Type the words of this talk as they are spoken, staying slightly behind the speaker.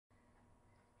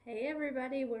Hey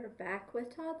everybody, we're back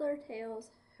with Toddler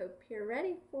Tales. Hope you're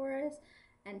ready for us.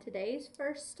 And today's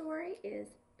first story is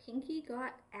Pinky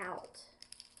Got Out.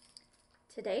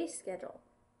 Today's schedule: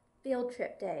 field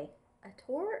trip day, a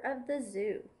tour of the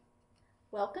zoo.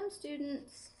 Welcome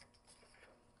students.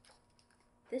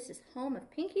 This is home of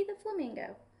Pinky the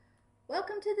Flamingo.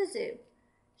 Welcome to the zoo.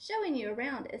 Showing you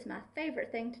around is my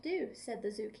favorite thing to do, said the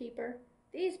zookeeper.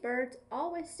 These birds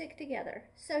always stick together,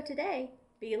 so today,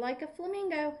 be like a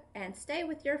flamingo and stay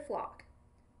with your flock.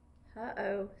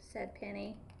 Uh-oh, said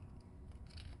Penny.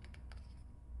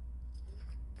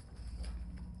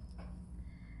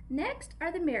 Next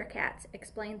are the meerkats,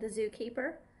 explained the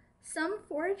zookeeper. Some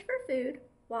forage for food,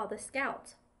 while the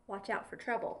scouts watch out for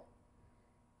trouble.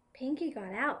 Pinky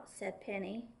got out, said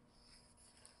Penny.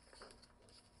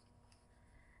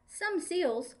 Some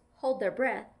seals hold their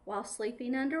breath while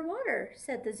sleeping underwater,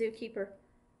 said the zookeeper.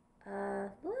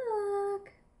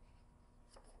 Look.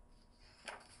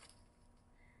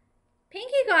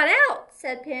 Pinky got out,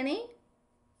 said Penny.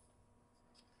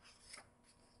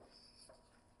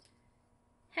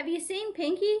 Have you seen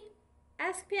Pinky?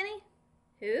 Asked Penny.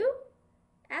 Who?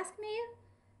 Asked Mia.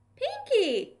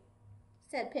 Pinky,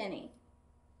 said Penny.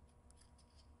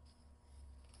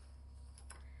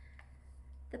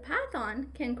 The python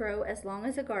can grow as long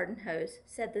as a garden hose,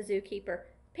 said the zookeeper.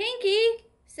 Pinky,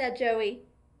 said Joey.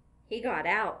 He got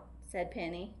out, said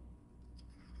Penny.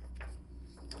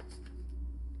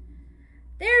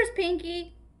 There's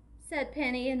Pinky, said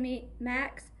Penny and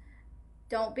Max.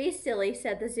 Don't be silly,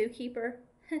 said the zookeeper.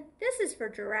 This is for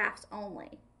giraffes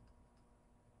only.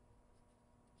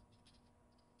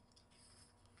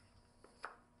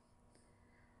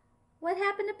 What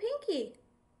happened to Pinky?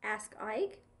 Asked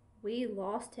Ike. We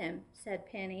lost him, said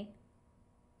Penny.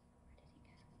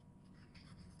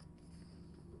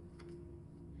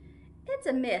 It's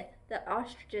a myth that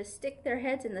ostriches stick their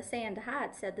heads in the sand to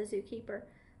hide, said the zookeeper.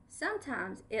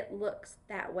 Sometimes it looks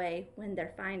that way when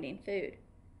they're finding food.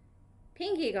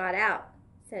 Pinky got out,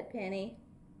 said Penny.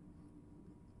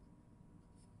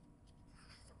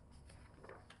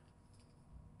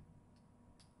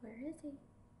 Where is he?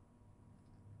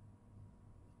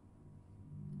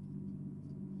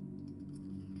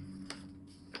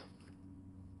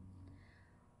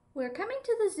 We're coming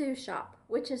to the zoo shop,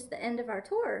 which is the end of our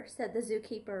tour, said the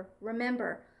zookeeper.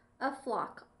 Remember, a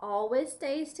flock always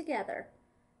stays together.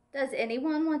 Does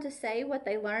anyone want to say what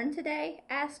they learned today?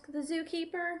 Asked the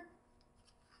zookeeper.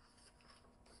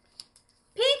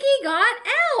 Pinky got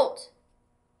out!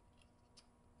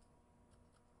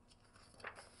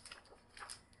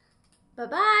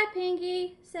 Bye-bye,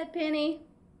 Pinky, said Penny.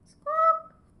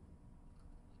 Squawk!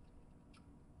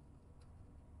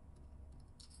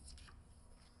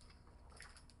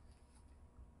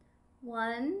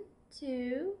 One,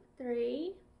 2,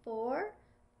 3, 4,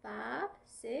 5,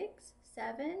 6,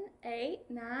 7, 8,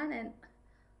 9, and...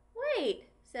 Wait,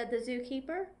 said the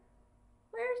zookeeper.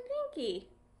 Where's Pinky?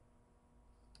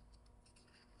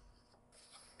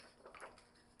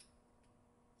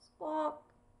 Squawk.